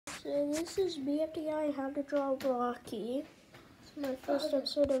So this is BFDI, how to draw blocky. It's my first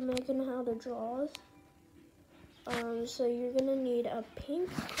episode of making how to draw. So you're gonna need a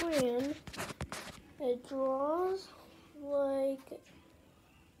pink crayon. It draws like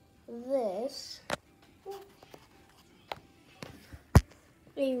this.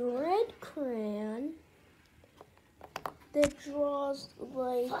 A red crayon that draws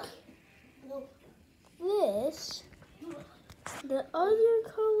like this. The other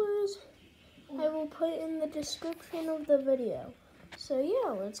colors I will put in the description of the video. So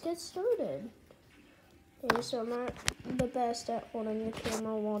yeah, let's get started. Okay, so I'm not the best at holding the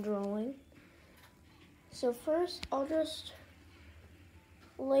camera while drawing. So first, I'll just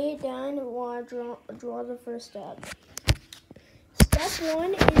lay it down while I draw the first step. Step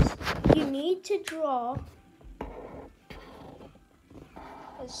one is you need to draw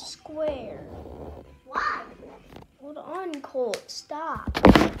a square. Why? Hold on, Colt. Stop.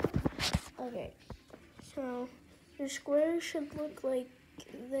 Okay, so your square should look like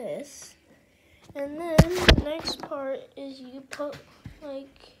this. And then the next part is you put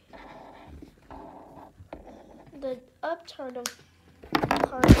like the up part of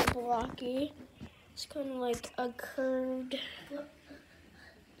blocky. It's kind of like a curved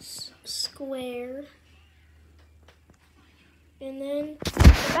square. And then the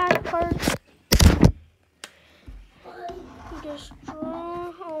back part, you just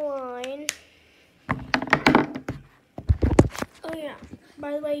draw a line. Oh yeah,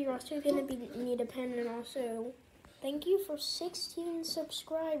 by the way, you're also going to need a pen, and also thank you for 16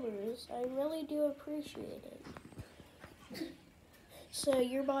 subscribers. I really do appreciate it. So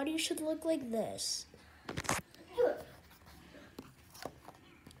your body should look like this.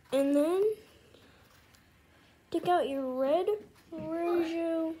 And then take out your red rouge,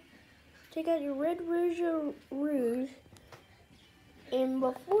 and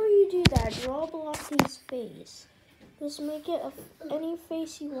before you do that, draw Blocky's face. Just make it any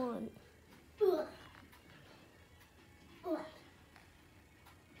face you want.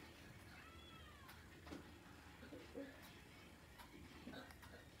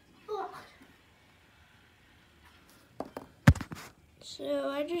 So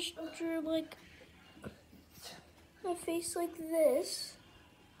I just drew like a face like this.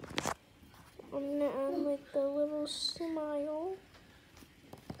 I'm gonna add like the little smile.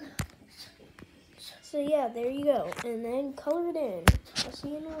 So yeah, there you go. And then color it in. I'll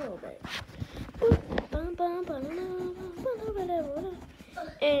see you in a little bit.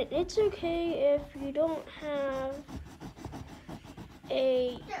 And it's okay if you don't have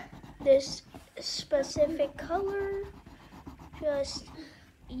this specific color. Just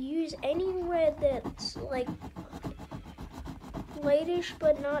use any red that's like lightish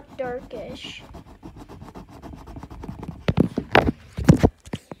but not darkish.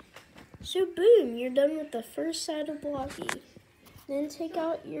 So boom, you're done with the first side of blocky. Then take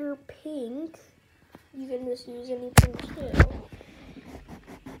out your pink. You can just use any pink too.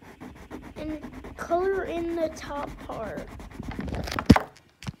 And color in the top part.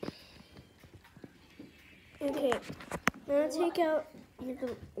 Okay, now take out your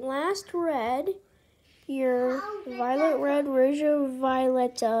last red, your violet red, rouge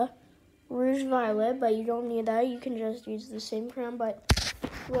violet, but you don't need that. You can just use the same crayon, but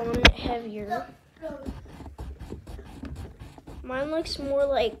you want it heavier. Mine looks more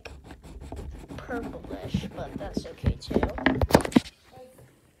like purplish, but that's okay too.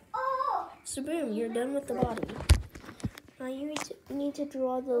 So boom, you're done with the body. Now you need to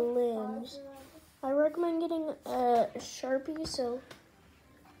draw the limbs. I recommend getting a Sharpie, so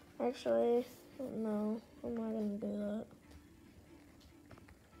actually, no, I'm not going to do that.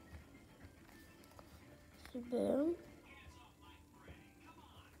 So boom.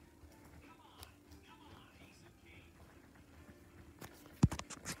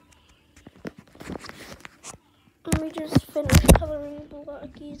 Let me just finish coloring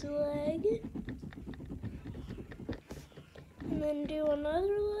Blocky's leg. And then do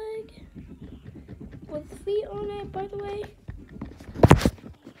another leg with feet on it, by the way.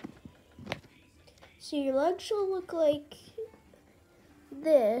 So your leg should look like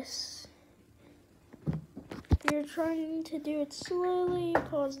this. You're trying to do it slowly.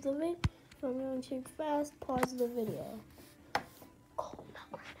 Pause the video. If I'm going too fast, pause the video.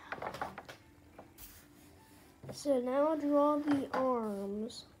 So now draw the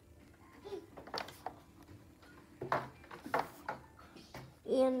arms.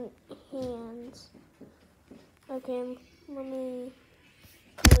 And hands. Okay, let me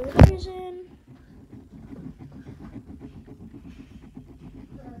color these in.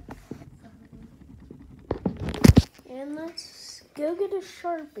 And let's go get a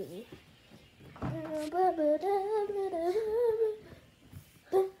Sharpie. I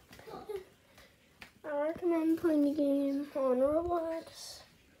recommend playing the game on Roblox.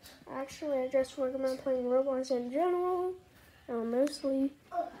 Actually, I just recommend playing Roblox in general. I'll mostly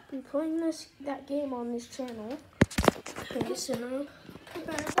be playing that game on this channel. Okay, so now we're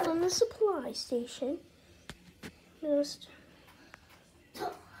back on the supply station. Just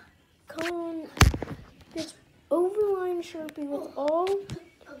just overline Sharpie with all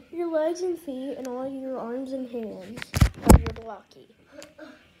your legs and feet and all your arms and hands of your blocky.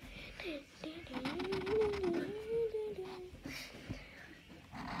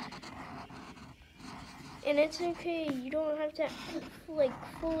 And it's okay, you don't have to like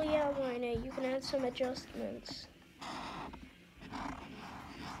fully outline it, you can add some adjustments.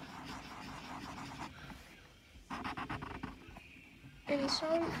 And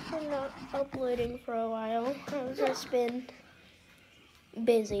sorry for not uploading for a while, I've just been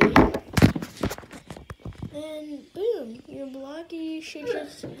busy. And boom, your blocky should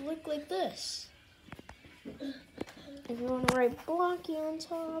just look like this. If you want to write blocky on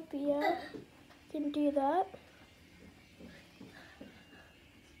top, yeah, you can do that.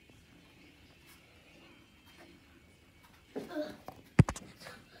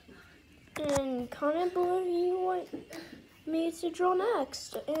 And comment below if you want me to draw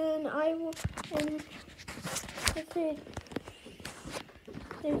next, and I will. And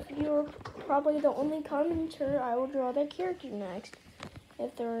if you're probably the only commenter, I will draw the character next.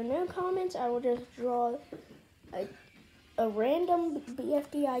 If there are no comments, I will just draw a random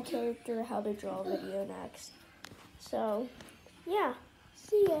BFDI character how to draw video next. So, yeah,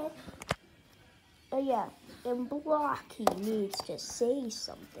 see ya. Yeah, and Blocky needs to say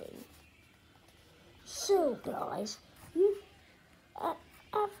something. So, guys,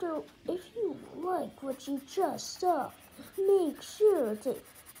 if you like what you just saw, make sure to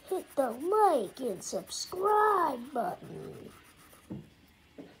hit the like and subscribe button.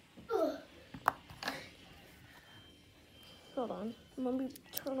 Hold on, let me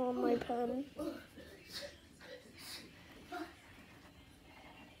turn on my pen.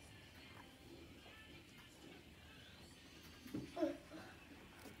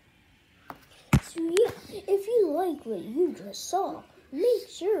 So yeah, if you like what you just saw, make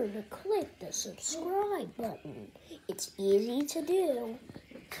sure to click the subscribe button. It's easy to do.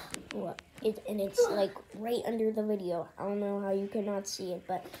 And it's like right under the video. I don't know how you cannot see it,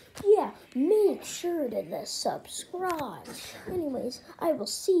 but yeah, make sure to subscribe. Anyways, I will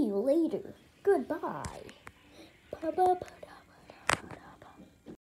see you later. Goodbye.